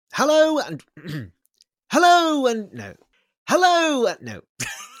Hello and hello and no. Hello and no.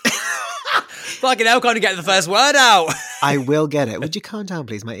 Fucking hell, can't you get the first word out? I will get it. Would you calm down,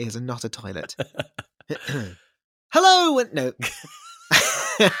 please? My ears are not a toilet. Hello and no.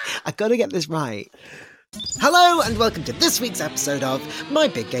 I gotta get this right. Hello and welcome to this week's episode of My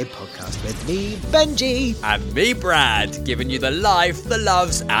Big Game Podcast with me, Benji. And me, Brad, giving you the life, the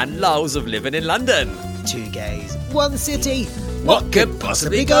loves and lulls of living in London. Two gays, one city. What could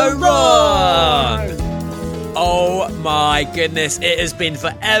possibly go wrong? Oh my goodness, it has been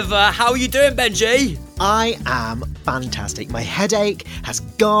forever. How are you doing, Benji? I am fantastic. My headache has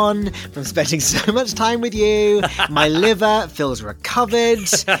gone from spending so much time with you. My liver feels recovered.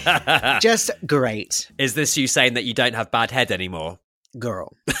 Just great. Is this you saying that you don't have bad head anymore?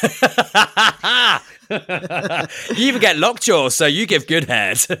 Girl. You even get lockjaw, so you give good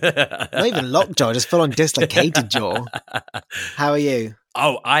head. Not even lockjaw, just full on dislocated jaw. How are you?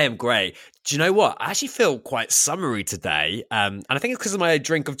 Oh, I am great. Do you know what? I actually feel quite summery today. And I think it's because of my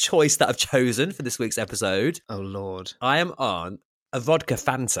drink of choice that I've chosen for this week's episode. Oh, Lord. I am on a vodka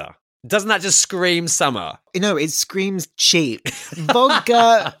Fanta. Doesn't that just scream summer? You know, it screams cheap.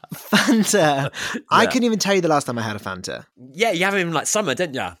 Vodka, Fanta. I couldn't even tell you the last time I had a Fanta. Yeah, you have it in like summer,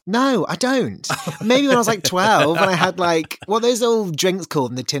 didn't you? No, I don't. Maybe when I was like 12 and I had like, what are those old drinks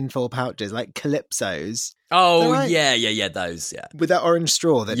called in the tinfoil pouches? Like Calypsos. Oh, right? yeah, those, yeah. With that orange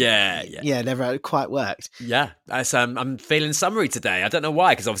straw that Yeah, never quite worked. Yeah, I'm feeling summery today. I don't know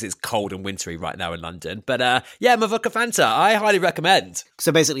why, because obviously it's cold and wintry right now in London. But yeah, my vodka Fanta, I highly recommend.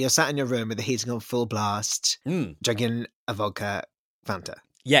 So basically you're sat in your room with the heating on full blast, drinking a vodka Fanta.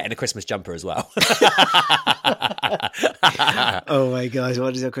 Yeah, in a Christmas jumper as well. Oh my gosh,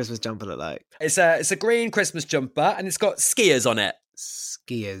 what does your Christmas jumper look like? It's a green Christmas jumper and it's got skiers on it.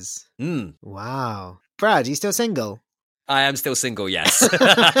 Skiers. Mm. Wow. Brad, are you still single? I am still single, yes.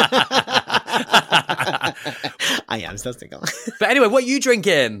 I am still single. But anyway, what are you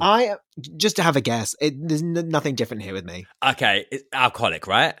drinking? Just to have a guess, there's nothing different here with me. Okay, it's alcoholic,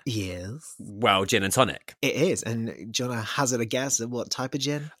 right? Yes. Well, gin and tonic. It is. And do you want to hazard a guess at what type of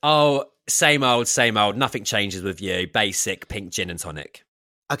gin? Oh, same old. Nothing changes with you. Basic pink gin and tonic.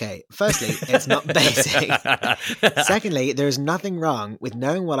 Okay, firstly, it's not basic. Secondly, there is nothing wrong with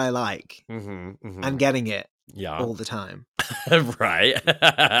knowing what I like and getting it all the time. Right.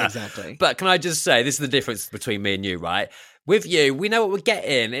 Exactly. But can I just say, this is the difference between me and you, right? With you, we know what we're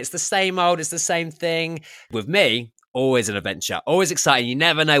getting. It's the same old, it's the same thing. With me, always an adventure, always exciting. You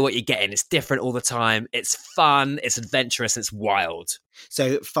never know what you're getting. It's different all the time. It's fun, it's adventurous, it's wild.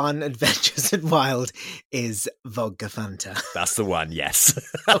 So fun, adventurous and wild is vodka Fanta. That's the one, yes.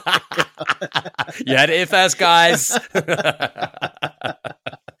 You heard it here first, guys.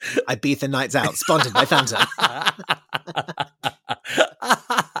 Ibiza Nights Out, sponsored by Fanta.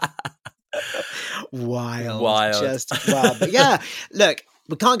 Wild. Just wild. But yeah, look,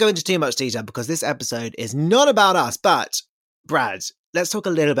 we can't go into too much detail because this episode is not about us, but Brad, let's talk a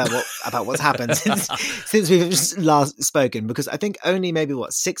little bit about what's happened since we've last spoken, because I think only maybe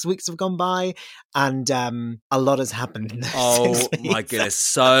 6 weeks have gone by and a lot has happened in those 6 weeks. My goodness,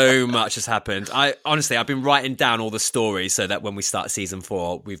 so much has happened. I've been writing down all the stories so that when we start season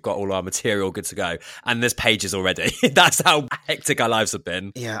 4, we've got all our material good to go. And there's pages already. That's how hectic our lives have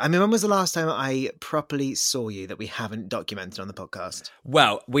been. Yeah, I mean, when was the last time I properly saw you that we haven't documented on the podcast?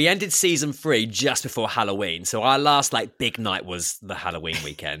 Well, we ended season 3 just before Halloween. So our last big night was the Halloween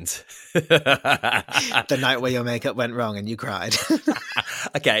weekend. The night where your makeup went wrong and you cried.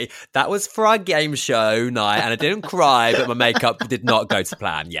 Okay, that was for our game show night and I didn't cry, but my makeup did not go to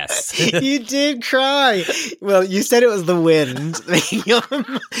plan, yes. You did cry. Well, you said it was the wind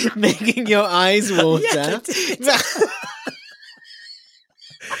making your eyes water. Yes,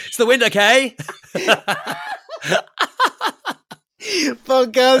 it's the wind, okay?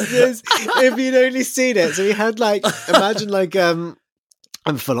 Podcasters, if you'd only seen it. So we had imagine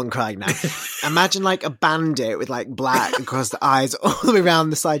I'm full on crying now. Imagine a bandit with black across the eyes all the way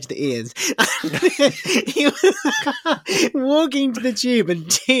around the sides of the ears. He was walking to the tube and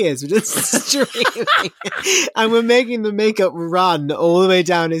tears were just streaming. And we're making the makeup run all the way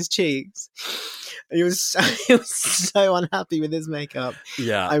down his cheeks. He was so unhappy with his makeup.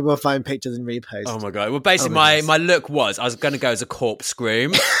 Yeah. I will find pictures and repost. Oh my God. Well, basically my look was, I was going to go as a corkscrew.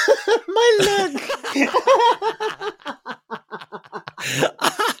 My look.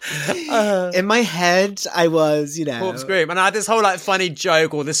 In my head, I was, corkscrew. And I had this whole funny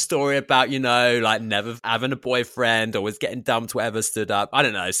joke or this story about, never having a boyfriend or was getting dumped, whatever stood up. I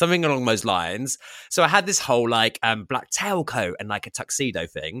don't know, something along those lines. So I had this whole black tailcoat and a tuxedo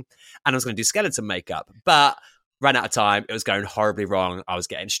thing. And I was going to do skeleton makeup. But ran out of time. It was going horribly wrong. I was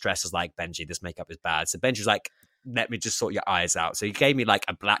getting stressed. I was like, Benji, this makeup is bad. So Benji was like, let me just sort your eyes out. So he gave me like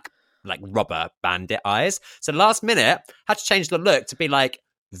a black, like rubber bandit eyes. So last minute, had to change the look to be like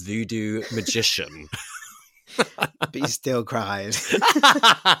voodoo magician. But you still cried.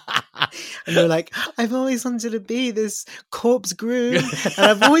 And you're like, I've always wanted to be this corpse groom, and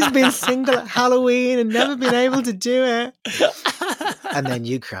I've always been single at Halloween and never been able to do it. And then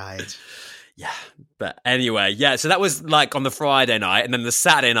you cried. Yeah. But anyway, yeah, so that was like on the Friday night, and then the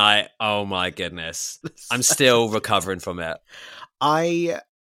Saturday night, oh my goodness. I'm still recovering from it.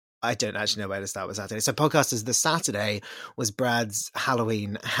 I don't actually know where to start with Saturday. So Podcasters, the Saturday was Brad's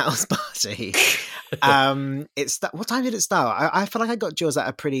Halloween house party. What time did it start? I feel like I got yours at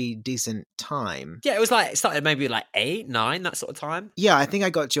a pretty decent time. Yeah, it started maybe like 8, 9, that sort of time. Yeah, I think I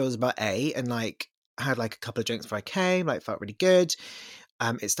got yours about 8 and like had like a couple of drinks before I came, like felt really good.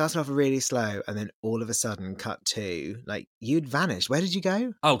 It started off really slow, and then all of a sudden, cut to, like, you'd vanished. Where did you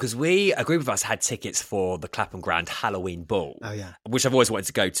go? Oh, because a group of us had tickets for the Clapham Grand Halloween Ball. Oh, yeah. Which I've always wanted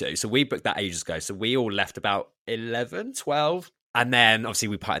to go to. So we booked that ages ago. So we all left about 11, 12. And then, obviously,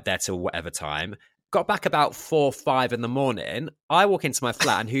 we partied there till whatever time. Got back about 4, 5 in the morning. I walk into my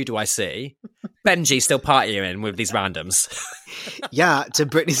flat, and who do I see? Benji still partying with these randoms. Yeah, to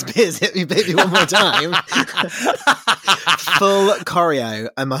Britney Spears, Hit Me Baby One More Time. Full choreo,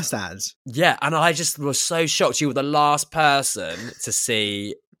 I must add. Yeah, and I just was so shocked. You were the last person to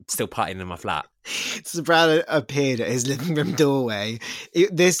see still partying in my flat. So Brad appeared at his living room doorway.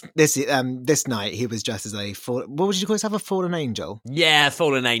 This night, he was dressed as what would you call yourself, a fallen angel? Yeah,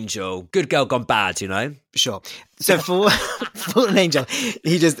 fallen angel. Good girl gone bad, you know? Sure. So fallen angel,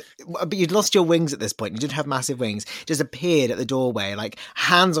 but you'd lost your wings at this point. You didn't have massive wings. Just appeared at the doorway, like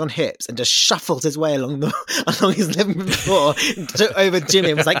hands on hips, and just shuffled his way along his living room floor, took over Jimmy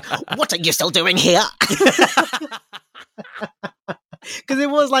and was like, "What are you still doing here?" Because it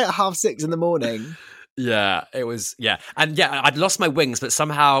was like 6:30 in the morning. Yeah, it was. Yeah, and yeah, I'd lost my wings, but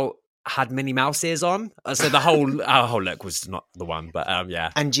somehow had Minnie Mouse ears on, so the whole our whole look was not the one. But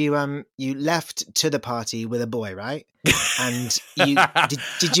yeah. And you left to the party with a boy, right? And you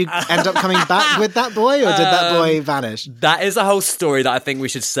did you end up coming back with that boy, or did that boy vanish? That is a whole story that I think we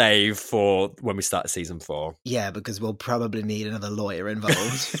should save for when we start season 4. Yeah, because we'll probably need another lawyer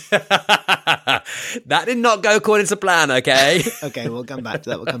involved. That did not go according to plan, okay? Okay, we'll come back to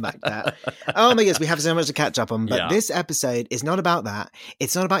that. Oh my goodness, we have so much to catch up on, but This episode is not about that.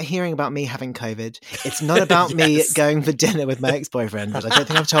 It's not about hearing about me having COVID. It's not about me going for dinner with my ex-boyfriend, which I don't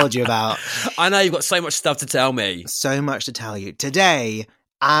think I've told you about. I know, you've got so much stuff to tell me. So much to tell you. Today,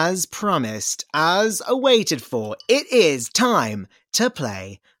 as promised, as awaited for, it is time to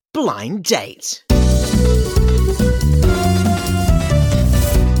play Blind Date.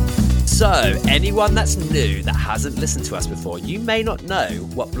 So, anyone that's new that hasn't listened to us before, you may not know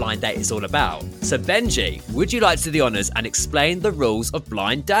what Blind Date is all about. So, Benji, would you like to do the honours and explain the rules of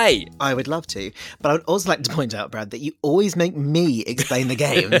Blind Date? I would love to, but I would also like to point out, Brad, that you always make me explain the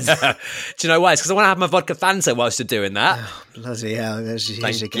games. Do you know why? It's because I want to have my vodka Fanta whilst you're doing that. Oh, bloody hell.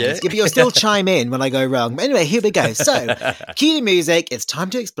 Thank you. Yeah, but you'll still chime in when I go wrong. But anyway, here we go. So, cue the music. It's time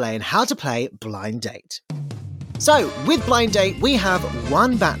to explain how to play Blind Date. So, with Blind Date, we have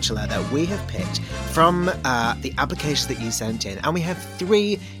one bachelor that we have picked from the application that you sent in, and we have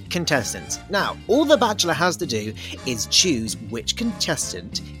 3 contestants. Now, all the bachelor has to do is choose which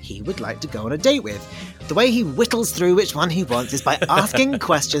contestant he would like to go on a date with. The way he whittles through which one he wants is by asking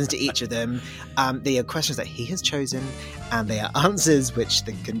questions to each of them. They are questions that he has chosen, and they are answers which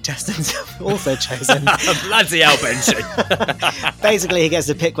the contestants have also chosen. Bloody hell, Benji. Basically, he gets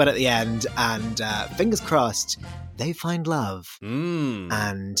to pick one at the end, and fingers crossed, they find love.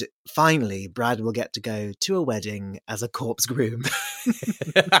 And finally, Brad will get to go to a wedding as a corpse groom.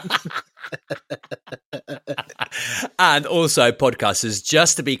 And also, podcasters,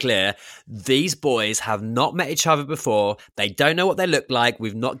 just to be clear, these boys have not met each other before. They don't know what they look like.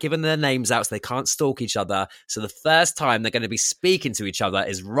 We've not given their names out, so they can't stalk each other. So the first time they're going to be speaking to each other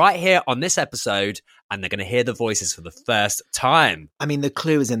is right here on this episode, and they're going to hear the voices for the first time. I mean, the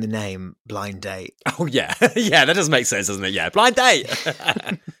clue is in the name, Blind Date. Oh, yeah. Yeah, that does make sense, doesn't it? Yeah, Blind Date.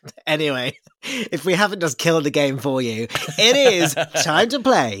 Anyway, if we haven't just killed the game for you, it is time to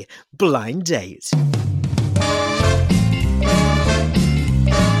play Blind Date.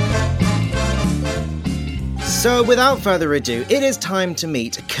 So without further ado, it is time to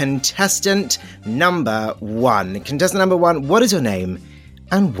meet contestant number 1. Contestant number 1, what is your name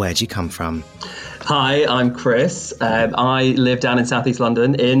and where do you come from? Hi, I'm Chris. I live down in South East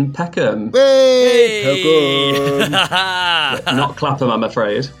London in Peckham. Hey, Peckham. Not Clapham, I'm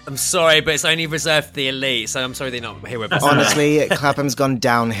afraid. I'm sorry, but it's only reserved for the elite, so I'm sorry they're not here with us. Honestly, Clapham's gone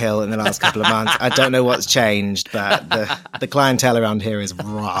downhill in the last couple of months. I don't know what's changed, but the clientele around here is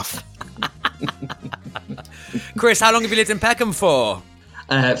rough. Chris, how long have you lived in Peckham for?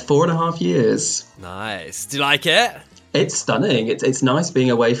 4.5 years. Nice. Do you like it? It's stunning. It's nice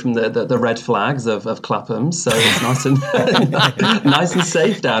being away from the red flags of Clapham, so it's nice and nice and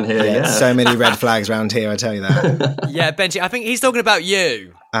safe down here. Yeah. So many red flags around here, I tell you that. Yeah, Benji, I think he's talking about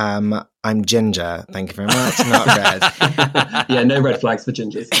you. I'm ginger, thank you very much, not red. Yeah, no red flags for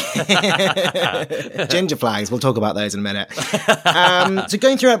gingers. Ginger flags, we'll talk about those in a minute. So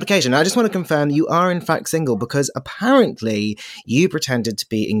going through your application, I just want to confirm you are in fact single because apparently you pretended to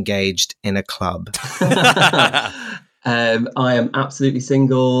be engaged in a club. I am absolutely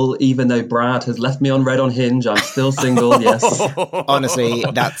single, even though Brad has left me on red on Hinge. I'm still single, yes. Honestly,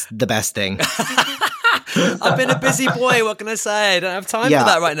 that's the best thing. I've been a busy boy, what can I say? I don't have time for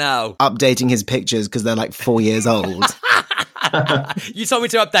that right now. Updating his pictures because they're like 4 years old. You told me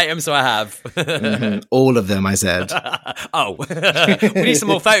to update them, so I have. Mm-hmm. All of them, I said. Oh, we need some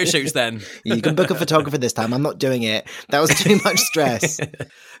more photo shoots then. You can book a photographer this time. I'm not doing it. That was too much stress.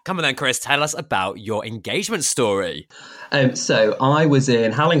 Come on then, Chris, tell us about your engagement story. So I was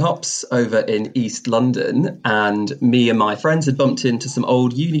in Howling Hops over in East London, and me and my friends had bumped into some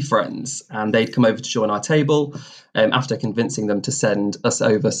old uni friends, and they'd come over to join our table after convincing them to send us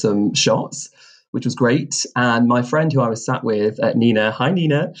over some shots, which was great. And my friend who I was sat with, Nina, hi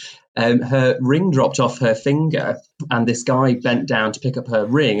Nina, her ring dropped off her finger, and this guy bent down to pick up her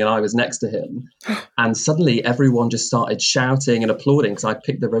ring, and I was next to him. And suddenly everyone just started shouting and applauding because I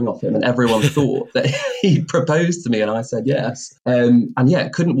picked the ring off him, and everyone thought that he proposed to me, and I said yes. And yeah,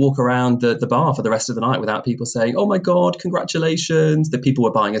 couldn't walk around the bar for the rest of the night without people saying, oh my God, congratulations. The people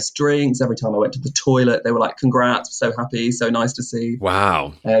were buying us drinks. Every time I went to the toilet, they were like, congrats, so happy, so nice to see.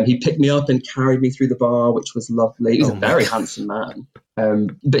 Wow. He picked me up and carried me through the bar, which was lovely. He was a very handsome man.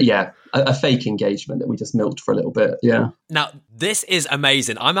 But yeah, a fake engagement that we just milked for a little bit. Yeah. Now, this is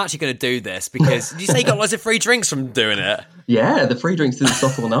amazing. I'm actually going to do this because did you say you got lots of free drinks from doing it? Yeah, the free drinks didn't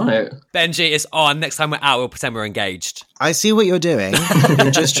stop all night. Benji, it's on. Next time we're out, we'll pretend we're engaged. I see what you're doing.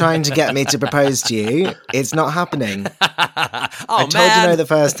 You're just trying to get me to propose to you. It's not happening. I told you no the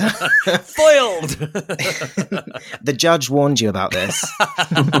first time. Foiled. The judge warned you about this.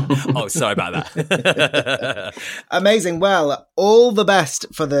 Oh, sorry about that. Amazing. Well, all the best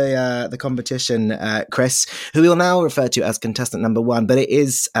for the competition, Chris, who we will now refer to as contestant number 1. But it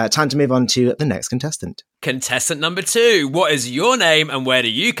is time to move on to the next contestant. Contestant number 2. What is your name and where do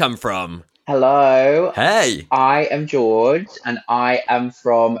you come from? Hello. Hey. I am George and I am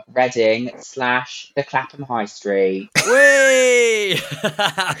from Reading / the Clapham High Street. Whee!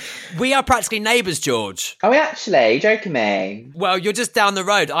 We are practically neighbours, George. Are we actually? Joking me? Well, you're just down the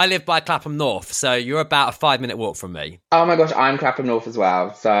road. I live by Clapham North, so you're about a 5-minute walk from me. Oh my gosh, I'm Clapham North as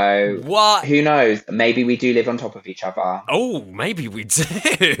well. So what? Who knows? Maybe we do live on top of each other. Oh, maybe we do.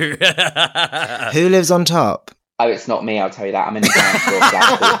 Who lives on top? Oh, it's not me, I'll tell you that. I'm in the ground floor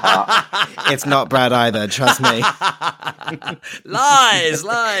flat. It's not Brad either, trust me.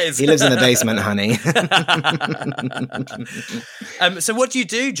 Lies. He lives in the basement, honey. So what do you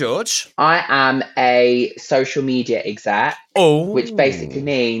do, George? I am a social media exec. Oh. Which basically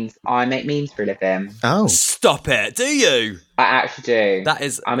means I make memes for a living. Oh. Stop it. Do you? I actually do. That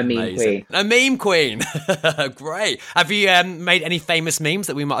is I'm amazing. A meme queen. A meme queen. Great. Have you made any famous memes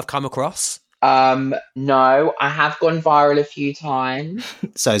that we might have come across? No, I have gone viral a few times.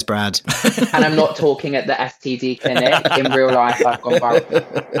 So's Brad. And I'm not talking at the STD clinic. In real life, I've gone viral.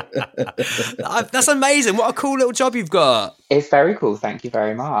 That's amazing. What a cool little job you've got. It's very cool. Thank you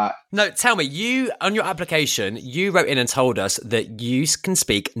very much. No, tell me, you, on your application, you wrote in and told us that you can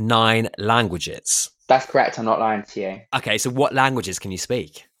speak 9 languages. That's correct. I'm not lying to you. Okay, so what languages can you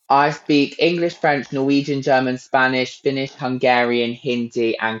speak? I speak English, French, Norwegian, German, Spanish, Finnish, Hungarian,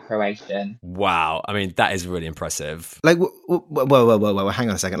 Hindi, and Croatian. Wow. I mean, that is really impressive. Like, whoa, hang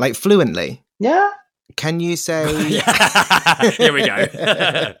on a second. Like, fluently? Yeah. Can you say... Here we go.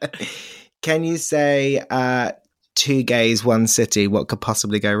 Can you say 2 gays, 1 city? What could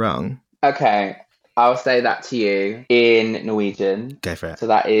possibly go wrong? Okay. I'll say that to you in Norwegian. Go for it. So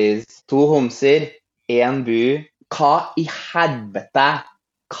that is To homser, en bu, hva I helvete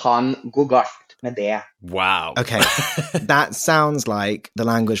kan gå galt med det. Wow. Okay. That sounds like the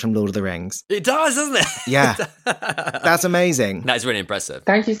language from Lord of the Rings. It does, doesn't it? Yeah. That's amazing. That is really impressive.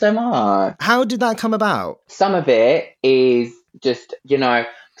 Thank you so much. How did that come about? Some of it is just,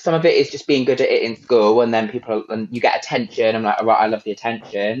 because some of it is just being good at it in school, and then and you get attention. I'm like, all right, I love the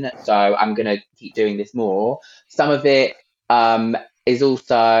attention, so I'm gonna keep doing this more. Some of it is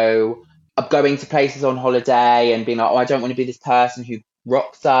also going to places on holiday and being like, oh, I don't want to be this person who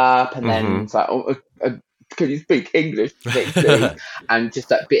rocks up, and then it's like, oh, can you speak English, please? And just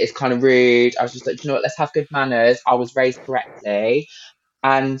that bit is kind of rude. I was just like, you know what, let's have good manners. I was raised correctly.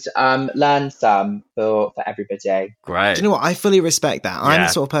 And learn some for everybody. Great. Do you know what? I fully respect that. I'm the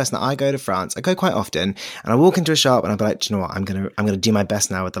sort of person that I go to France. I go quite often, and I walk into a shop, and I'll be like, do you know what? I'm gonna do my best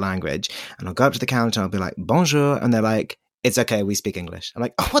now with the language. And I'll go up to the counter, and I'll be like, bonjour, and they're like, it's okay, we speak English. I'm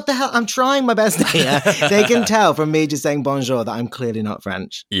like, oh, what the hell? I'm trying my best here. They can tell from me just saying bonjour that I'm clearly not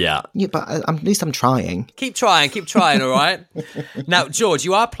French. Yeah. But at least I'm trying. Keep trying, all right? Now, George,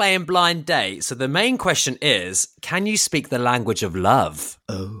 you are playing Blind Date, so the main question is, can you speak the language of love?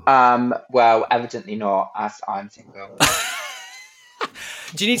 Oh. Well, evidently not, as I'm single.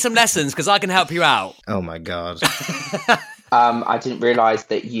 Do you need some lessons? Because I can help you out. Oh my God. I didn't realise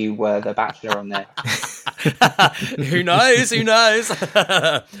that you were the bachelor on this. Who knows?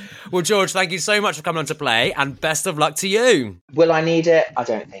 Well, George, thank you so much for coming on to play, and best of luck to you. Will I need it? I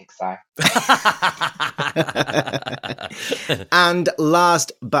don't think so. And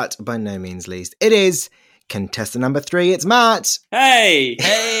last, but by no means least, it is contestant number 3. It's Matt. Hey!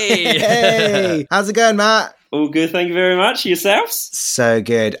 Hey! How's it going, Matt? All good, thank you very much. Yourselves? So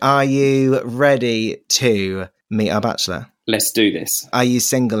good. Are you ready to meet our bachelor? Let's do this. Are you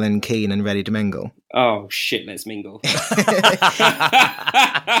single and keen and ready to mingle? Oh, shit, let's mingle.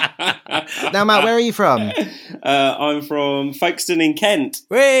 Now, Matt, where are you from? I'm from Folkestone in Kent.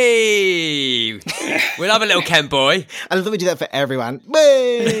 Whee! We love a little Kent boy. I love that we do that for everyone.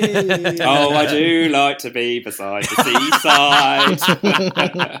 Whee! Oh, I do like to be beside the seaside.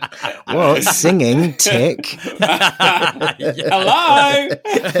 What? Singing, tick. Hello!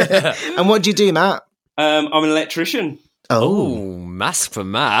 And what do you do, Matt? I'm an electrician. Oh, mask for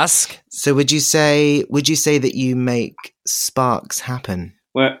mask. So would you say that you make sparks happen?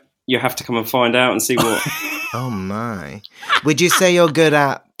 Well, you have to come and find out and see what. Oh my. Would you say you're good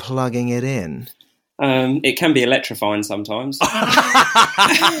at plugging it in? It can be electrifying sometimes.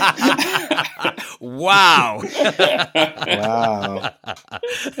 Wow. Wow.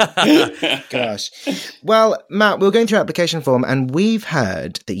 Gosh. Well, Matt, we were going through your application form and we've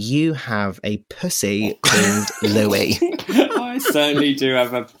heard that you have a pussy called Louis. I certainly do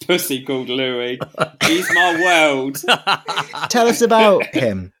have a pussy called Louis. He's my world. Tell us about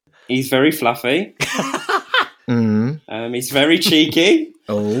him. He's very fluffy. Mm. He's very cheeky.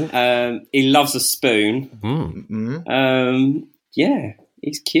 Oh. He loves a spoon. Mm. Yeah,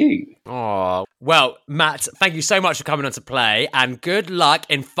 he's cute. Oh, well, Matt, thank you so much for coming on to play, and good luck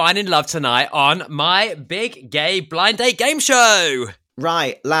in finding love tonight on my big gay blind date game show.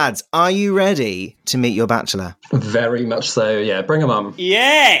 Right, lads, are you ready to meet your bachelor? Very much so, yeah. Bring him on.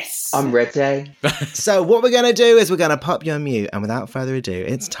 Yes! I'm ready. So what we're going to do is we're going to pop you on mute, and without further ado,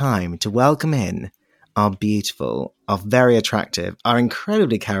 it's time to welcome in our beautiful, our very attractive, our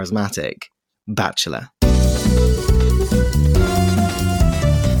incredibly charismatic bachelor.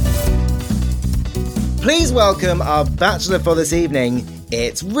 Please welcome our bachelor for this evening.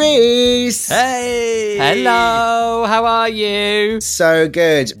 It's Reese. Hey! Hello, how are you? So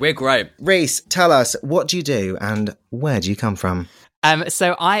good. We're great. Reese, tell us, what do you do and where do you come from?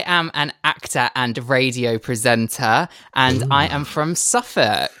 So I am an actor and radio presenter, and I am from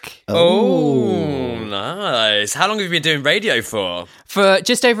Suffolk. Oh, nice. How long have you been doing radio for? For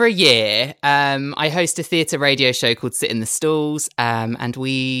just over a year. I host a theatre radio show called Sit in the Stalls, and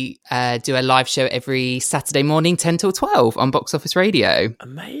we do a live show every Saturday morning, 10 till 12 on Box Office Radio.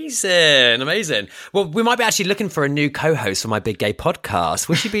 Amazing. Well, we might be actually looking for a new co-host for my big gay podcast.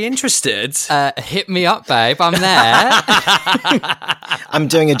 Would you be interested? Hit me up, babe. I'm there. I'm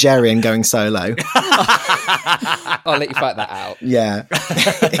doing a Jerry and going solo. I'll let you fight that out. Yeah.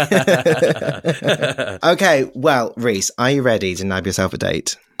 Okay, well, Reese, are you ready to nab yourself a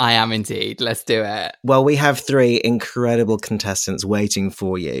date? I am indeed. Let's do it. Well, we have 3 incredible contestants waiting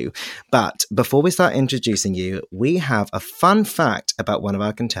for you. But before we start introducing you, we have a fun fact about one of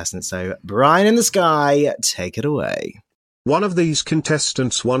our contestants. So, Brian in the Sky, take it away. One of these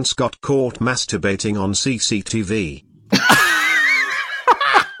contestants once got caught masturbating on CCTV.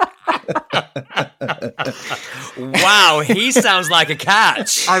 Wow, he sounds like a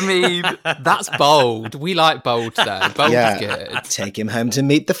catch. I mean, that's bold. We like bold, though. Bold is good. Take him home to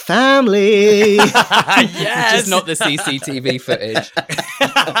meet the family. Yes. Just not the CCTV footage.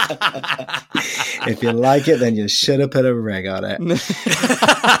 If you like it, then you should have put a ring on it.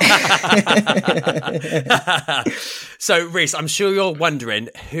 So, Reese, I'm sure you're wondering,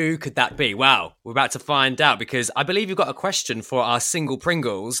 who could that be? Wow, we're about to find out, because I believe you've got a question for our single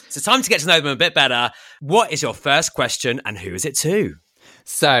Pringles. So time to get to know them a bit better. What is your first question and who is it to?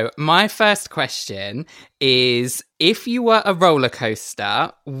 So, my first question is, if you were a roller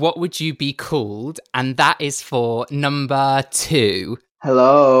coaster, what would you be called? And that is for number 2.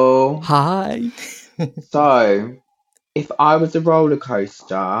 Hello. Hi. So, if I was a roller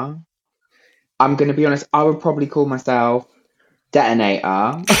coaster, I'm going to be honest, I would probably call myself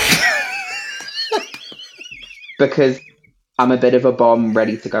Detonator. Because I'm a bit of a bomb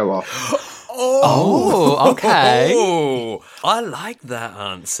ready to go off. Oh, okay. Oh, I like that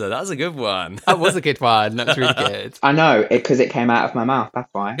answer. That was a good one. That was a good one. That's really good. I know, because it came out of my mouth, that's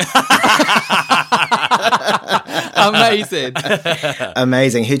why. Amazing.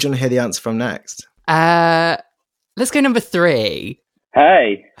 Amazing. Who do you want to hear the answer from next? Let's go number 3.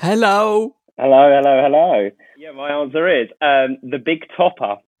 Hey. Hello. Hello. Yeah, my answer is the Big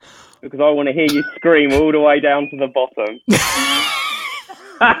Topper, because I want to hear you scream all the way down to the bottom.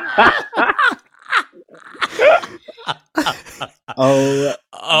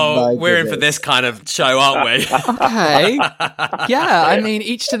 Oh, we're in for this kind of show, aren't we? Okay. Yeah, I mean,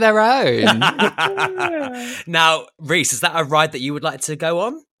 each to their own. Now, Reese, is that a ride that you would like to go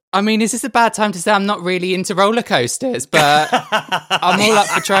on? I mean, is this a bad time to say I'm not really into roller coasters, but I'm all up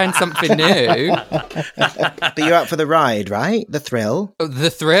for trying something new. But you're up for the ride, right? The thrill. The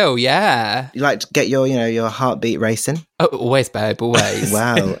thrill, yeah. You like to get your heartbeat racing? Oh, always, babe, always.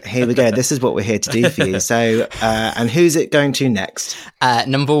 Well, here we go. This is what we're here to do for you. So, and who's it going to next?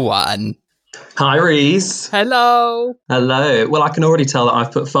 Number 1. Hi, Reese. Hello. Hello. Well, I can already tell that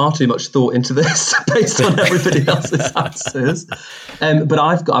I've put far too much thought into this based on everybody else's answers. But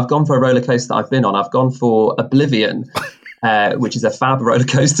I've gone for a roller coaster that I've been on. I've gone for Oblivion, which is a fab roller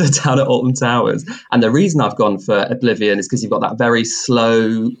coaster down at Alton Towers. And the reason I've gone for Oblivion is because you've got that very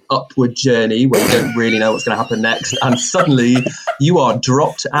slow upward journey where you don't really know what's going to happen next. And suddenly you are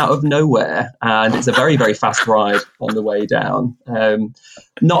dropped out of nowhere. And it's a very, very fast ride on the way down.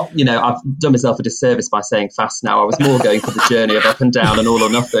 I've done myself a disservice by saying fast now. I was more going for the journey of up and down and all or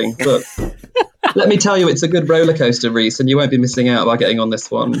nothing. But let me tell you, it's a good roller coaster, Reese, and you won't be missing out by getting on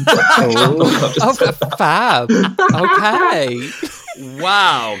this one. Fab. Okay.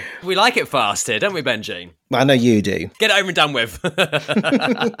 Wow. We like it fast here, don't we, Benji? Well, I know you do. Get it over and done with.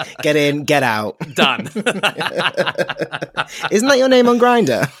 Get in, get out. Done. Isn't that your name on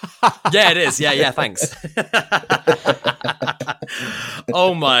Grindr? Yeah, it is. Yeah, thanks.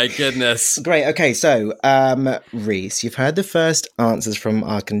 Oh my goodness. Great. Okay, so Reese, you've heard the first answers from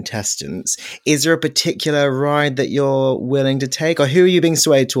our contestants. Is there a particular ride that you're willing to take, or who are you being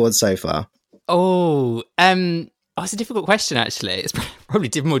swayed towards so far? It's a difficult question, actually. It's probably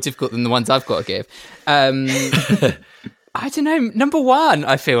more difficult than the ones I've got to give. I don't know. Number 1,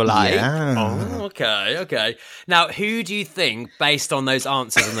 I feel like. Yeah. Oh, okay. Now, who do you think, based on those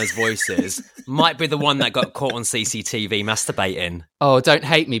answers and those voices, might be the one that got caught on CCTV masturbating? Oh, don't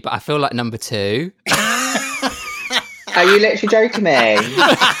hate me, but I feel like number 2. Are you literally joking me?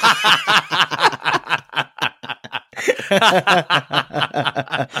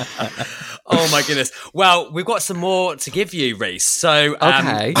 Oh my goodness. Well, we've got some more to give you, Reese. So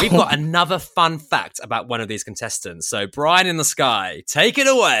Okay. We've got another fun fact about one of these contestants. So Brian in the Sky, take it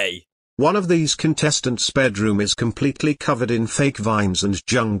away. One of these contestants' bedroom is completely covered in fake vines and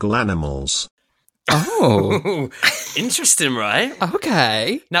jungle animals. Oh. Interesting, right?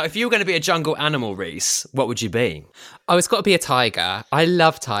 Okay. Now, if you were going to be a jungle animal, Reese, what would you be? Oh, it's got to be a tiger. I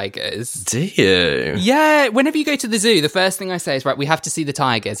love tigers. Do you? Yeah, whenever you go to the zoo, the first thing I say is, right, we have to see the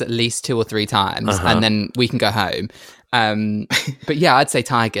tigers at least 2 or 3 times, and then we can go home. But yeah, I'd say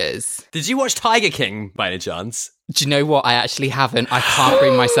tigers. Did you watch Tiger King by any chance? Do you know what? I actually haven't. I can't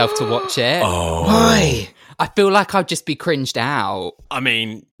bring myself to watch it. Oh. Why? I feel like I'd just be cringed out. I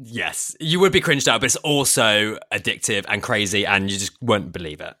mean, yes, you would be cringed out, but it's also addictive and crazy, and you just won't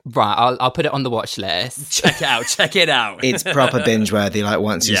believe it. Right, I'll put it on the watch list. Check it out. It's proper binge worthy. Like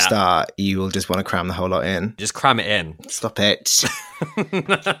once you Yeah. start, you will just want to cram the whole lot in. Just cram it in. Stop it.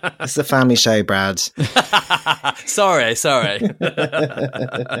 It's a family show, Brad. Sorry. So,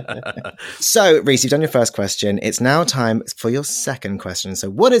 Reese, you've done your first question. It's now time for your second question.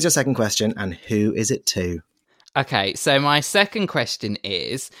 So, what is your second question and who is it to? Okay, so my second question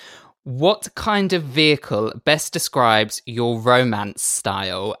is, What kind of vehicle best describes your romance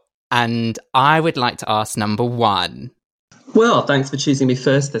style? And I would like to ask number 1. Well, thanks for choosing me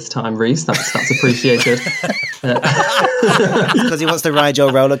first this time, Reese. That's appreciated. Because he wants to ride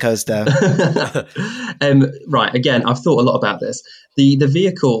your roller coaster. Right, again, I've thought a lot about this. The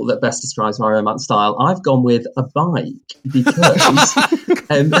vehicle that best describes my romance style, I've gone with a bike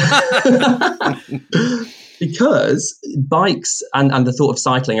because bikes and the thought of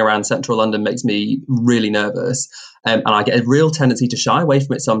cycling around central London makes me really nervous. And I get a real tendency to shy away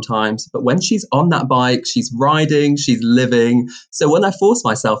from it sometimes. But when she's on that bike, she's riding, she's living. So when I force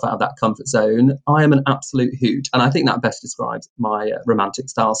myself out of that comfort zone, I am an absolute hoot. And I think that best describes my romantic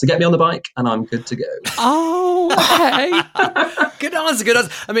style. So get me on the bike and I'm good to go. Oh, okay. Good answer, good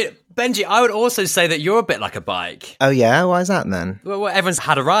answer. I mean, Benji, I would also say that you're a bit like a bike. Oh, yeah? Why is that then? Well, everyone's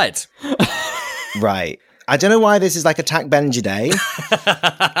had a ride. Right. I don't know why this is like Attack Benji Day.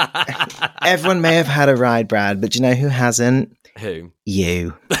 Everyone may have had a ride, Brad, but do you know who hasn't? Who?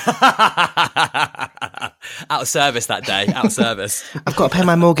 You. Out of service that day. Out of service. I've got to pay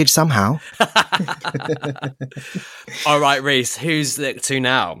my mortgage somehow. All right, Reese, who's the 2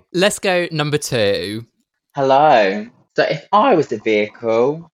 now? Let's go number 2. Hello. So if I was a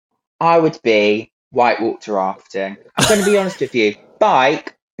vehicle, I would be whitewater rafting. I'm going to be honest with you.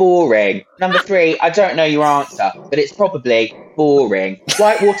 Bike, boring. Number 3, I don't know your answer, but it's probably boring.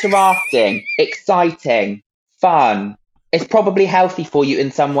 Whitewater rafting, exciting, fun. It's probably healthy for you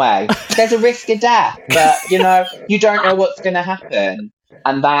in some way. There's a risk of death, but, you don't know what's going to happen.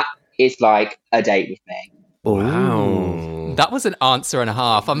 And that is like a date with me. Wow. That was an answer and a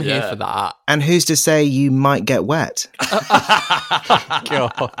half. I'm here for that. And who's to say you might get wet?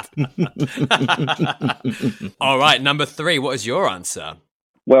 God. All right, number 3, what is your answer?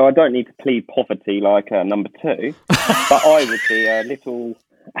 Well, I don't need to plead poverty like number 2, but I would be a little...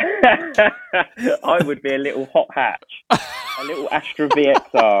 I would be a little hot hatch, a little Astra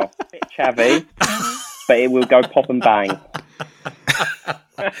VXR, a bit chavvy, but it will go pop and bang.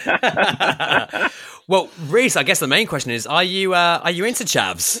 Well, Reese, I guess the main question is: Are you into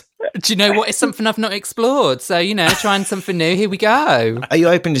chavs? Do you know what? It's something I've not explored. So trying something new. Here we go. Are you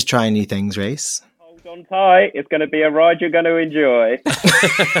open to trying new things, Reese? Hold on tight. It's going to be a ride you're going to enjoy.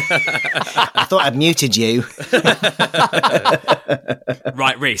 I thought I'd muted you.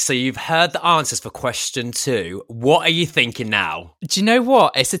 Right, Reese, so you've heard the answers for question 2. What are you thinking now? Do you know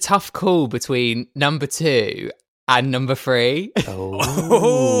what? It's a tough call between number 2 and number 3.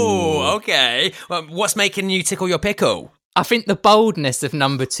 Oh, okay. Well, what's making you tickle your pickle? I think the boldness of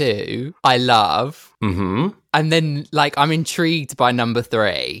number 2, I love. Mm-hmm. And then, I'm intrigued by number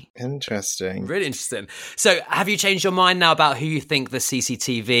 3. Interesting. Really interesting. So, have you changed your mind now about who you think the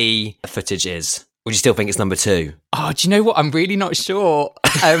CCTV footage is? Or do you still think it's number 2? Oh, do you know what? I'm really not sure.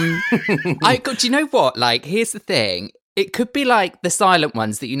 Do you know what? Here's the thing. It could be the silent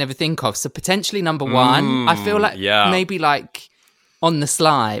ones that you never think of. So potentially number 1. I feel maybe on the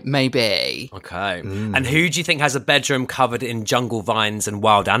sly, maybe. Okay. And who do you think has a bedroom covered in jungle vines and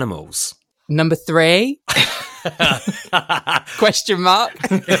wild animals? Number 3? Question mark.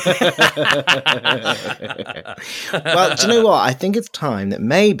 Well, do you know what? I think it's time that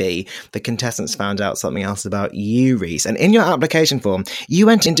maybe the contestants found out something else about you, Reese. And in your application form, you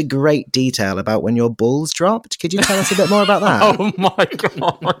went into great detail about when your balls dropped. Could you tell us a bit more about that? Oh my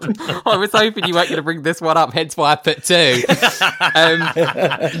God. I was hoping you weren't going to bring this one up, hence why I put 2.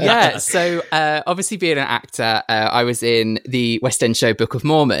 So obviously being an actor, I was in the West End show Book of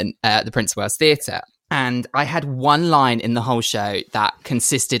Mormon at the Prince of Wales Theatre. And I had one line in the whole show that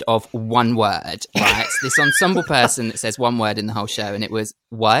consisted of one word, right? So this ensemble person that says one word in the whole show, and it was,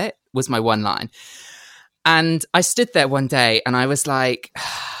 what? Was my one line. And I stood there one day and I was like,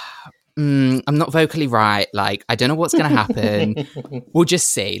 I'm not vocally right. I don't know what's going to happen. We'll just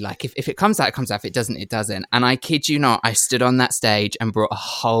see. If it comes out, it comes out. If it doesn't, it doesn't. And I kid you not, I stood on that stage and brought a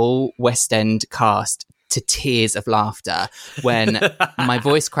whole West End cast to tears of laughter when my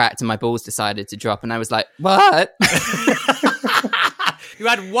voice cracked and my balls decided to drop. And I was like, what? You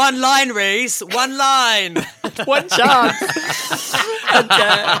had one line, Reese. One line. One chance. And,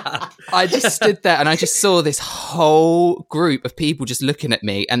 I just stood there and I just saw this whole group of people just looking at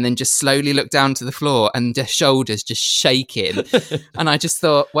me and then just slowly looked down to the floor and their shoulders just shaking. And I just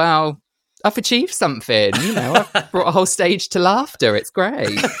thought, wow, I've achieved something. I've brought a whole stage to laughter. It's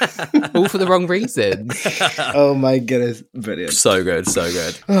great. All for the wrong reasons. Oh my goodness. Brilliant. So good, so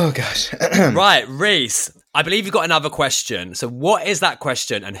good. Oh gosh. Right, Reese, I believe you've got another question. So what is that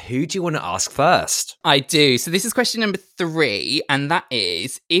question and who do you want to ask first? I do. So this is question number 3, and that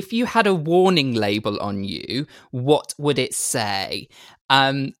is, if you had a warning label on you, what would it say?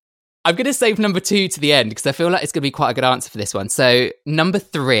 I'm going to save number 2 to the end because I feel like it's going to be quite a good answer for this one. So number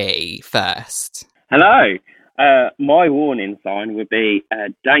 3 first. Hello. My warning sign would be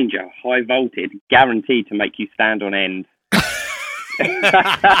danger, high voltage, guaranteed to make you stand on end.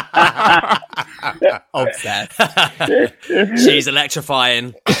 Obsessed. She's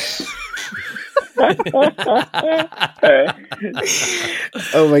electrifying.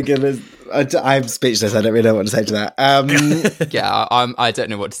 Oh my goodness. I'm speechless. I don't really know what to say to that. Yeah, I don't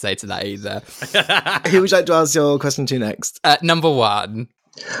know what to say to that either. Who would you like to ask your question to next? Number 1.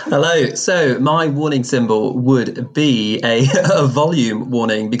 Hello. So my warning symbol would be a volume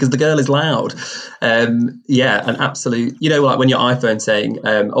warning because the girl is loud. Yeah, an absolute, like when your iPhone's saying,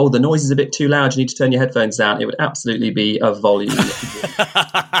 oh, the noise is a bit too loud, you need to turn your headphones down. It would absolutely be a volume.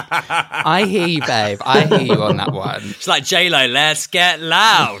 I hear you, babe. I hear you on that one. It's like J-Lo, let's get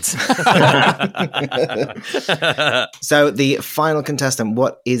loud. So the final contestant,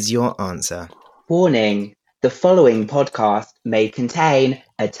 what is your answer? Warning. The following podcast may contain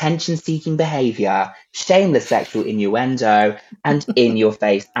attention-seeking behaviour, shameless sexual innuendo, and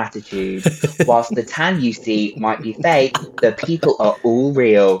in-your-face attitude. Whilst the tan you see might be fake, the people are all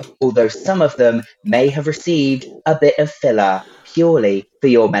real, although some of them may have received a bit of filler, purely for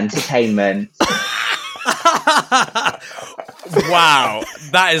your entertainment. Wow,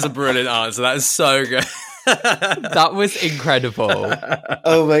 that is a brilliant answer. That is so good. That was incredible.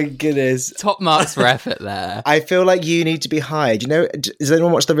 Oh my goodness. Top marks for effort there. I feel like you need to be hired. Does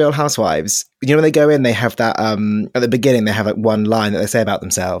anyone watch The Real Housewives? When they go in, they have that, at the beginning, they have like one line that they say about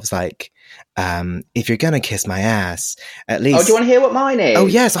themselves, like, if you're going to kiss my ass, at least... Oh, do you want to hear what mine is? Oh,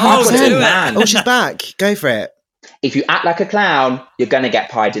 yes, 100%. Oh, She's back. Go for it. If you act like a clown, you're going to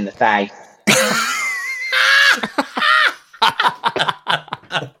get pied in the face.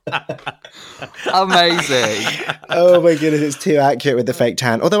 Amazing. Oh my goodness, it's too accurate with the fake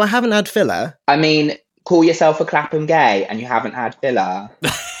tan. Although I haven't had filler. I mean, call yourself a Clapham gay and you haven't had filler.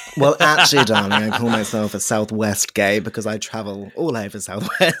 Well, actually, darling, I call myself a Southwest gay because I travel all over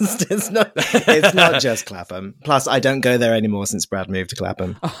Southwest. It's not just Clapham. Plus, I don't go there anymore since Brad moved to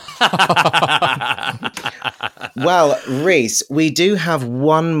Clapham. Well, Reese, we do have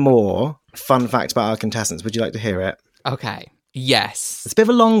one more fun fact about our contestants. Would you like to hear it? Okay. Yes. It's a bit of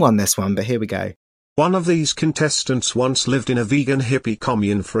a long one, this one, but here we go. One of these contestants once lived in a vegan hippie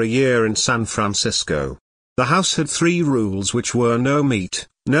commune for a year in San Francisco. The house had 3 rules which were no meat,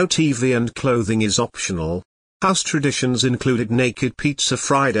 no TV, and clothing is optional. House traditions included Naked Pizza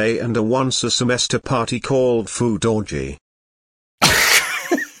Friday and a once-a-semester party called Food Orgy.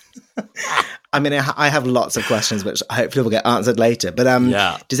 I mean, I have lots of questions which hopefully will get answered later, but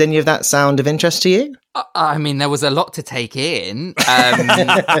Yeah. Does any of that sound of interest to you? I mean, there was a lot to take in. We'll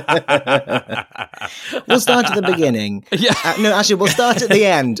start at the beginning. Yeah. No, actually, we'll start at the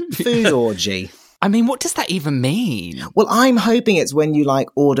end. Food orgy. I mean, what does that even mean? Well, I'm hoping it's when you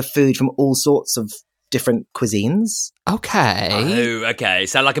order food from all sorts of different cuisines. Okay. Oh, okay.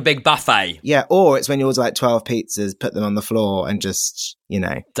 So like a big buffet. Yeah, or it's when you order 12 pizzas, put them on the floor and just,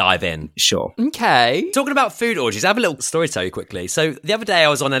 Dive in. sure. Okay. Talking about food orgies, I have a little story to tell you quickly. So the other day I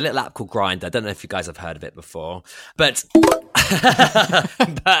was on a little app called Grindr. I don't know if you guys have heard of it before, but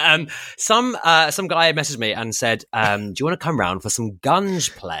some guy messaged me and said, do you want to come round for some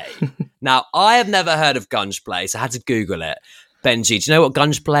gunge play? Now, I have never heard of gunge play, so I had to Google it. Benji, do you know what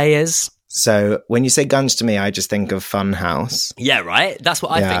gunge play is? So when you say gunge to me, I just think of Fun House. Yeah, right? That's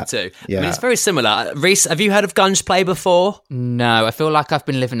what I think too. I yeah. mean, it's very similar. Reese, have you heard of gunge play before? No, I feel like I've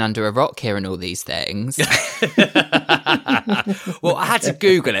been living under a rock hearing all these things. Well, I had to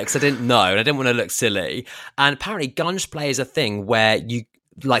Google it because I didn't know and I didn't want to look silly. And apparently gunge play is a thing where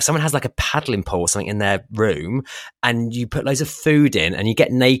someone has a paddling pole or something in their room and you put loads of food in and you get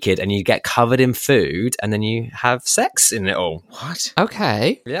naked and you get covered in food and then you have sex in it all. What?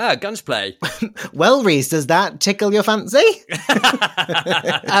 Okay. Yeah, gunge play. Well, Reese, does that tickle your fancy?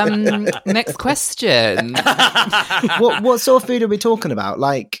 Next question. What sort of food are we talking about?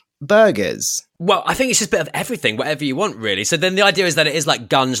 Like burgers? Well, I think it's just a bit of everything, whatever you want, really. So then the idea is that it is like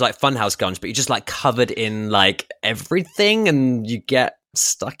gunge, like Funhouse gunge, but you're just covered in everything and you get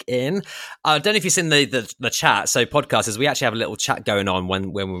stuck in. I don't know if you've seen the chat. So podcasters, we actually have a little chat going on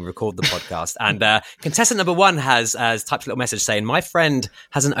when we record the podcast. And contestant number 1 has typed a little message saying, "My friend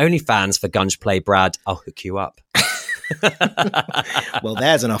has an OnlyFans for gunge play, Brad. I'll hook you up." Well,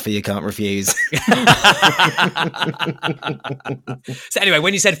 there's an offer you can't refuse. So anyway,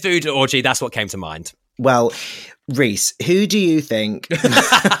 when you said food orgy, that's what came to mind. Well, Reese, who do you think?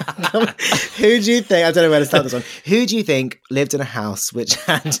 I don't know where to start this one. Who do you think lived in a house which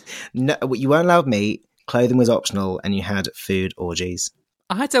had you weren't allowed meat, clothing was optional, and you had food orgies?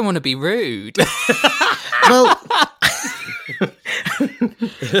 I don't want to be rude. Well,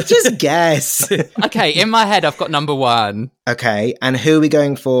 just guess. Okay, in my head, I've got number 1. Okay, and who are we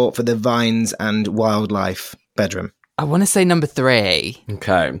going for the vines and wildlife bedroom? I want to say number 3.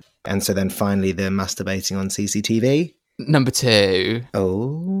 Okay. And so then finally the masturbating on CCTV? Number 2.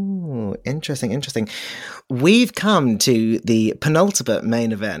 Oh, interesting. We've come to the penultimate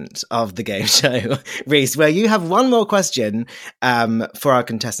main event of the game show, Reese, where you have one more question for our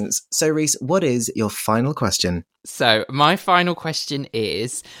contestants. So, Reese, what is your final question? So, my final question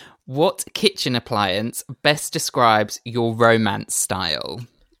is, what kitchen appliance best describes your romance style?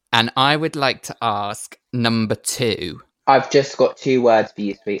 And I would like to ask number 2. I've just got 2 words for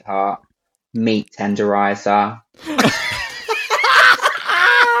you, sweetheart. Meat tenderizer.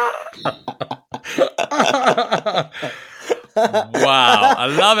 Wow, I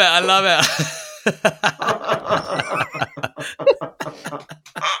love it.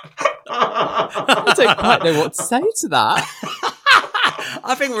 I don't quite know what to say to that.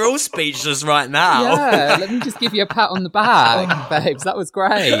 I think we're all speechless right now. Yeah, let me just give you a pat on the back, babes. That was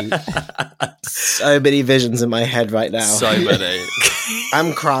great. So many visions in my head right now. So many.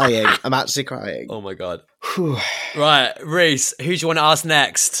 I'm crying. I'm actually crying. Oh my God. Right, Reese, who do you want to ask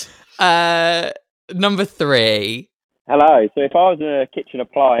next? Number 3. Hello. So if I was a kitchen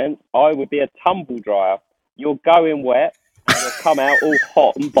appliance, I would be a tumble dryer. You'll go in wet and you'll come out all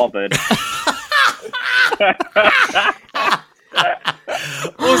hot and bothered.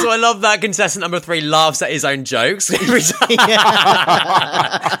 Also, I love that contestant number 3 laughs at his own jokes.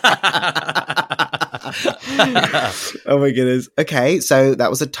 Oh my goodness. Okay, so that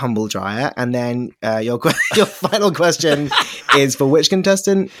was a tumble dryer, and then your final question is for which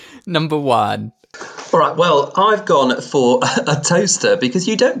contestant? Number 1. All right, well, I've gone for a toaster because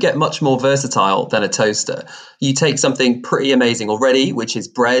you don't get much more versatile than a toaster. You take something pretty amazing already, which is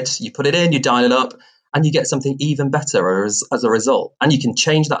bread, you put it in, you dial it up, and you get something even better as a result. And you can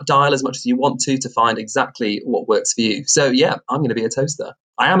change that dial as much as you want to find exactly what works for you. So, yeah, I'm going to be a toaster.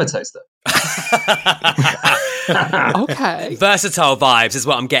 I am a toaster. Okay. Versatile vibes is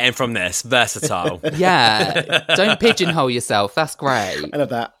what I'm getting from this. Versatile. Yeah. Don't pigeonhole yourself. That's great. I love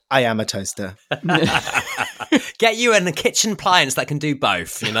that. I am a toaster. Get you in a kitchen appliance that can do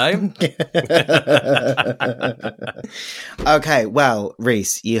both, you know? Okay, well,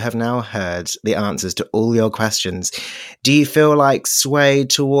 Reese, you have now heard the answers to all your questions. Do you feel like swayed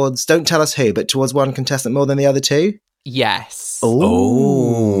towards, don't tell us who, but towards one contestant more than the other 2? Yes.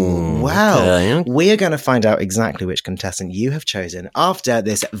 Oh, well, okay. We are going to find out exactly which contestant you have chosen after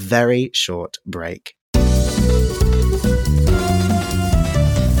this very short break.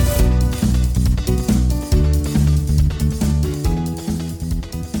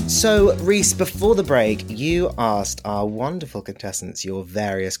 So, Reese, before the break, you asked our wonderful contestants your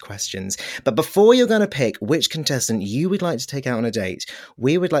various questions. But before you're going to pick which contestant you would like to take out on a date,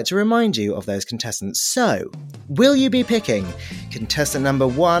 we would like to remind you of those contestants. So, will you be picking contestant number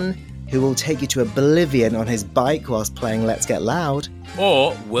 1, who will take you to oblivion on his bike whilst playing Let's Get Loud?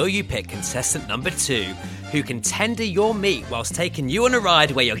 Or will you pick contestant number 2, who can tender your meat whilst taking you on a ride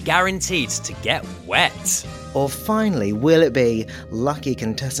where you're guaranteed to get wet? Or finally, will it be lucky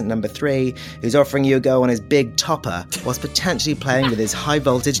contestant number 3, who's offering you a go on his big topper whilst potentially playing with his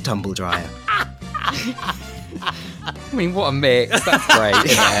high-voltage tumble dryer? I mean, what a mix. That's great,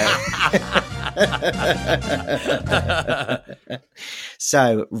 isn't it?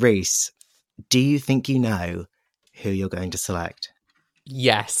 So, Reese, do you think you know who you're going to select?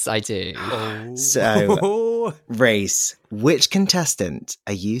 Yes, I do. So, Reese, which contestant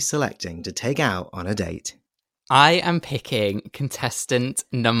are you selecting to take out on a date? I am picking contestant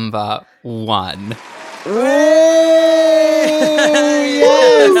number 1. Yes!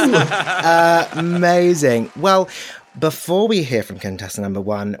 Amazing. Well, before we hear from contestant number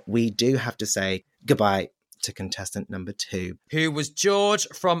 1, we do have to say goodbye to contestant number 2. Who was George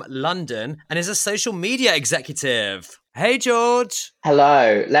from London and is a social media executive. Hey, George.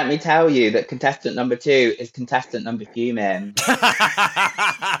 Hello. Let me tell you that contestant number 2 is contestant number fuming.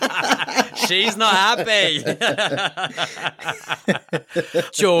 She's not happy.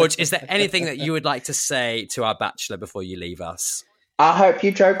 George, is there anything that you would like to say to our bachelor before you leave us? I hope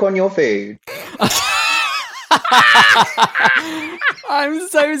you choke on your food. I'm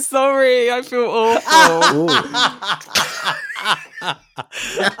so sorry. I feel awful.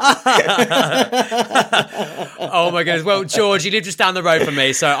 Oh my goodness. Well, George, you live just down the road from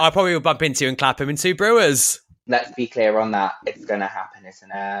me, so I probably will bump into you and clap him in 2 brewers. Let's be clear on that. It's going to happen,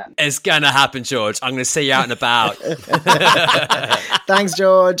 isn't it? It's going to happen, George. I'm going to see you out and about. Thanks,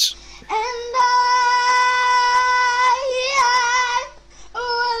 George. And I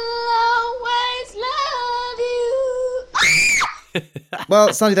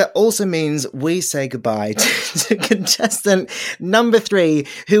Well, Sally, that also means we say goodbye to contestant number 3,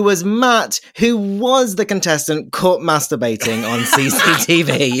 who was Matt, who was the contestant caught masturbating on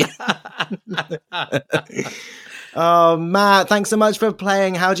CCTV. Oh, Matt, thanks so much for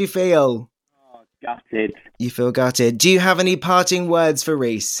playing. How do you feel? Gutted. You feel gutted. Do you have any parting words for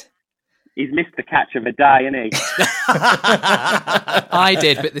Reese? He's missed the catch of a day, isn't he? I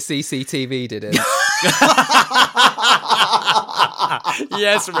did, but the CCTV didn't.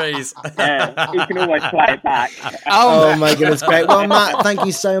 Yes, Reese. Yeah, he can always play it back. Oh my goodness, great. Well, Matt, thank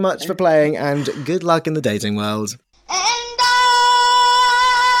you so much for playing, and good luck in the dating world.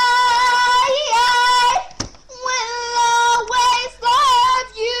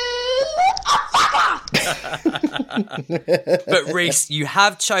 But Reese, you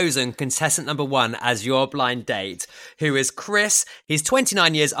have chosen contestant number 1 as your blind date, who is Chris. He's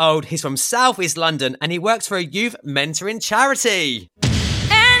 29 years old, he's from South East London, and he works for a youth mentoring charity.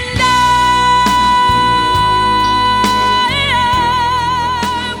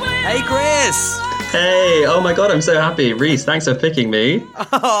 Hey, Chris! Hey, oh my God, I'm so happy. Reese, thanks for picking me.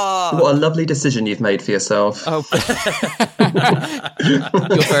 Oh. What a lovely decision you've made for yourself. Oh,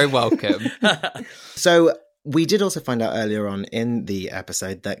 you're very welcome. So we did also find out earlier on in the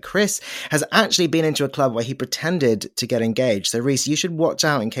episode that Chris has actually been into a club where he pretended to get engaged. So Reese, you should watch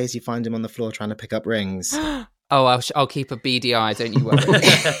out in case you find him on the floor trying to pick up rings. Oh, I'll keep a beady eye, don't you worry.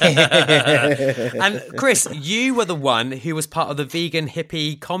 And Chris, you were the one who was part of the vegan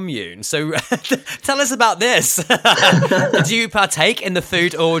hippie commune. So tell us about this. Did you partake in the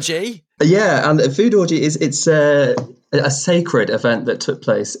food orgy? Yeah, and the food orgy it's a sacred event that took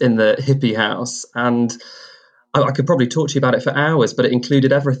place in the hippie house, and I could probably talk to you about it for hours, but it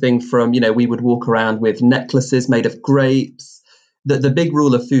included everything from, we would walk around with necklaces made of grapes. The big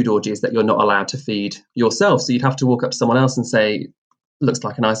rule of food orgy is that you're not allowed to feed yourself. So you'd have to walk up to someone else and say, looks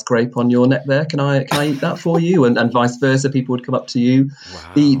like a nice grape on your neck there. Can I eat that for you? And vice versa. People would come up to you.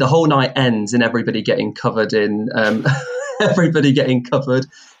 Wow. The whole night ends in everybody getting covered in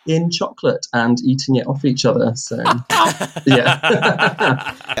chocolate and eating it off each other. So, yeah.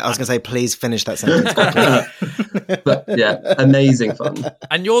 I was going to say, please finish that sentence quickly. But yeah, amazing fun.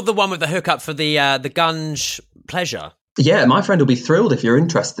 And you're the one with the hookup for the gunge pleasure. Yeah, my friend will be thrilled if you're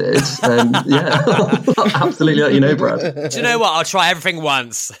interested. Yeah, absolutely let you know, Brad. Do you know what? I'll try everything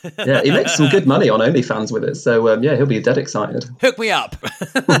once. Yeah, he makes some good money on OnlyFans with it. So, yeah, he'll be dead excited. Hook me up.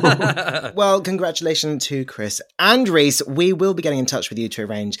 Well, congratulations to Chris and Reese. We will be getting in touch with you to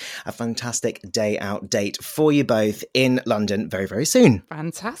arrange a fantastic day out date for you both in London very, very soon.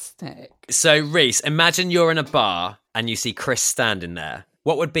 Fantastic. So, Reese, imagine you're in a bar and you see Chris standing there.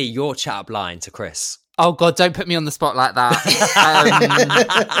 What would be your chat-up line to Chris? Oh, God, don't put me on the spot like that.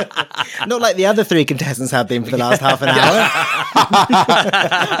 Not like the other 3 contestants have been for the last half an hour.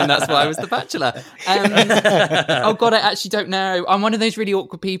 And that's why I was the Bachelor. Oh, God, I actually don't know. I'm one of those really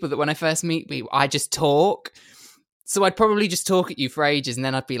awkward people that when I first meet people, I just talk. So I'd probably just talk at you for ages and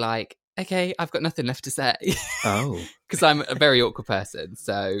then I'd be like, okay, I've got nothing left to say. Oh. Because I'm a very awkward person,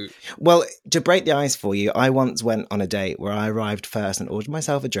 so... Well, to break the ice for you, I once went on a date where I arrived first and ordered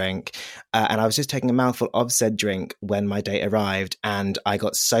myself a drink, and I was just taking a mouthful of said drink when my date arrived, and I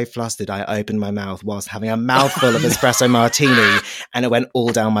got so flustered I opened my mouth whilst having a mouthful of espresso martini, and it went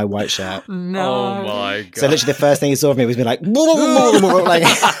all down my white shirt. No. Oh my God. So literally the first thing he saw of me was me like... like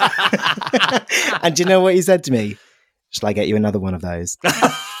and do you know what he said to me? Shall I get you another one of those?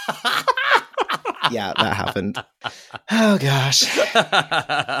 Yeah, that happened. Oh, gosh.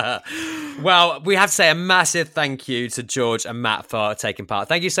 Well, we have to say a massive thank you to George and Matt for taking part.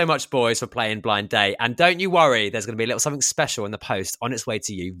 Thank you so much, boys, for playing Blind Date. And don't you worry, there's going to be a little something special in the post on its way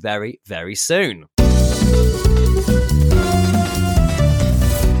to you very, very soon.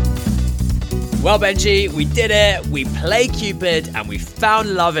 Well, Benji, we did it. We played Cupid and we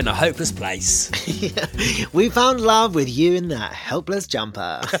found love in a hopeless place. Yeah, we found love with you in that helpless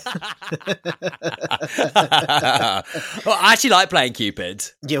jumper. Well, I actually like playing Cupid.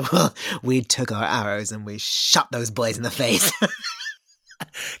 Yeah, well, we took our arrows and we shot those boys in the face.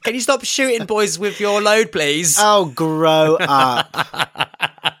 Can you stop shooting boys with your load, please? Oh, grow up.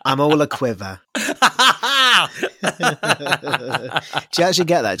 I'm all a quiver. Do you actually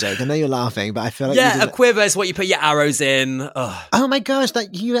get that joke? I know you're laughing, but I feel like a quiver is what you put your arrows in. Ugh. Oh my gosh,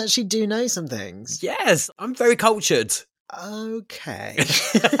 that you actually do know some things. Yes, I'm very cultured. Okay.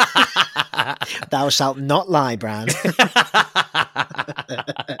 Thou shalt not lie, Bran.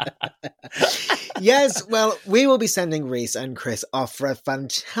 Yes, well, we will be sending Reese and Chris off for a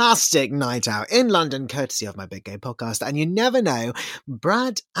fantastic night out in London, courtesy of My Big Gay Podcast. And you never know,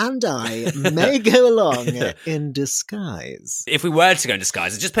 Brad and I may go along in disguise. If we were to go in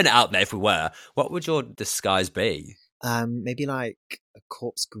disguise, just put it out there, if we were, what would your disguise be? Maybe like a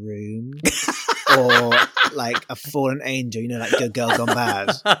corpse groom or like a fallen angel, like Good Girl Gone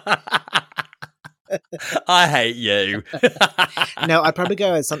Bad. I hate you. No, I'd probably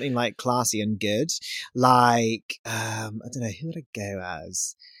go as something like classy and good. Like, I don't know, who would I go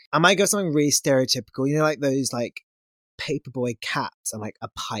as? I might go something really stereotypical, like those like paperboy caps and like a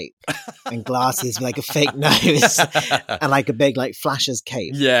pipe and glasses with like a fake nose and like a big like Flashers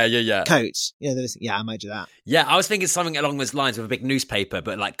cape. Yeah. Coat. I might do that. Yeah, I was thinking something along those lines with a big newspaper,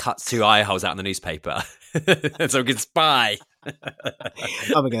 but like cuts 2 eye holes out in the newspaper. So we can spy.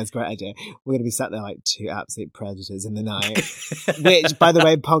 Oh my God, it's a great idea. We're going to be sat there like two absolute predators in the night. Which, by the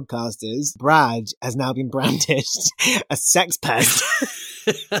way, podcasters, Brad has now been brandished a sex pest.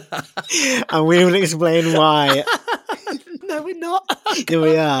 And we will explain why. No, we're not. Yeah,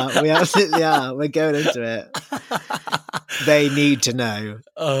 we are. We absolutely are. We're going into it. They need to know.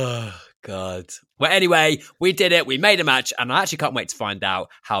 Oh, God. Well, anyway, we did it. We made a match, and I actually can't wait to find out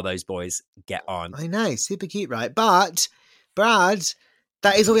how those boys get on. I know. Super cute, right? But, Brad,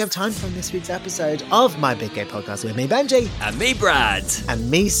 that is all we have time for in this week's episode of My Big Gay Podcast with me, Benji. And me, Brad.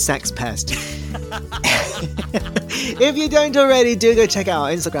 And me, Sex Pest. If you don't already, do go check out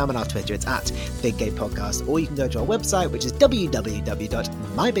our Instagram and our Twitter. It's at Big Gay Podcast. Or you can go to our website, which is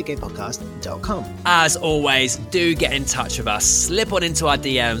www.mybiggaypodcast.com. As always, do get in touch with us. Slip on into our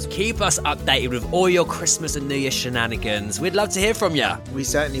DMs. Keep us updated with all your Christmas and New Year shenanigans. We'd love to hear from you. We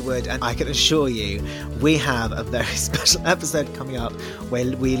certainly would. And I can assure you, we have a very special episode coming up where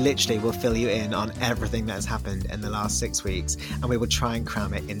we literally will fill you in on everything that has happened in the last 6 weeks. And we will try and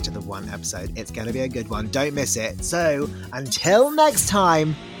cram it into the one episode. It's going to be a good one. Don't miss it. So, until next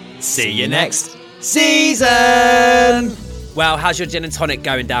time, see you next season! Well, how's your gin and tonic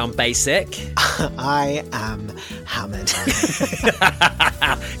going down, Basic? I am hammered.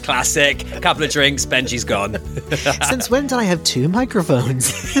 Classic. A couple of drinks, Benji's gone. Since when did I have 2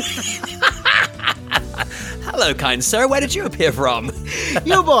 microphones? Hello, kind sir. Where did you appear from?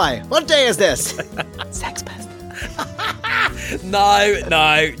 You boy, what day is this? Sex pest. No,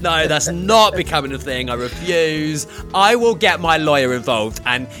 that's not becoming a thing. I refuse. I will get my lawyer involved,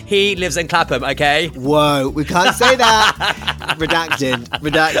 and he lives in Clapham, okay? Whoa, we can't say that. Redacted.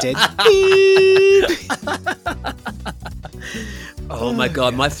 Beep. Oh my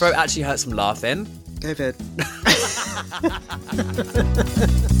God, my throat actually hurts from laughing. COVID.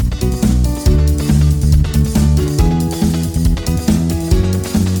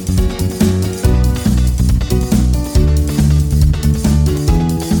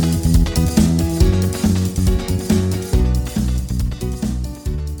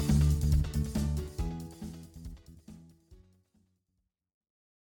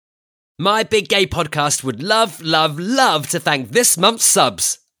 My Big Gay Podcast would love to thank this month's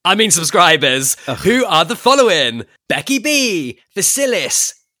subscribers, who are the following: Becky B,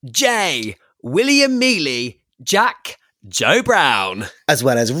 Vasilis, Jay, William Mealy, Jack, Joe Brown. As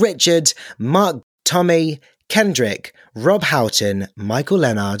well as Richard, Mark, Tommy, Kendrick, Rob Houghton, Michael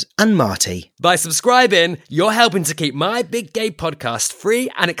Leonard, and Marty. By subscribing, you're helping to keep My Big Gay Podcast free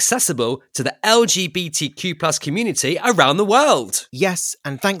and accessible to the LGBTQ+ community around the world. Yes,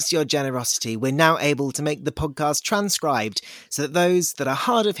 and thanks to your generosity, we're now able to make the podcast transcribed so that those that are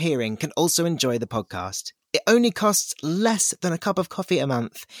hard of hearing can also enjoy the podcast. It only costs less than a cup of coffee a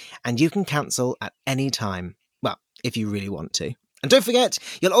month, and you can cancel at any time. Well, if you really want to. And don't forget,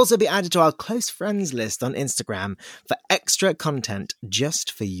 you'll also be added to our close friends list on Instagram for extra content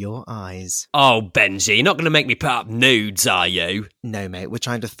just for your eyes. Oh, Benji, you're not going to make me put up nudes, are you? No, mate, we're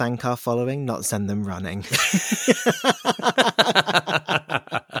trying to thank our following, not send them running.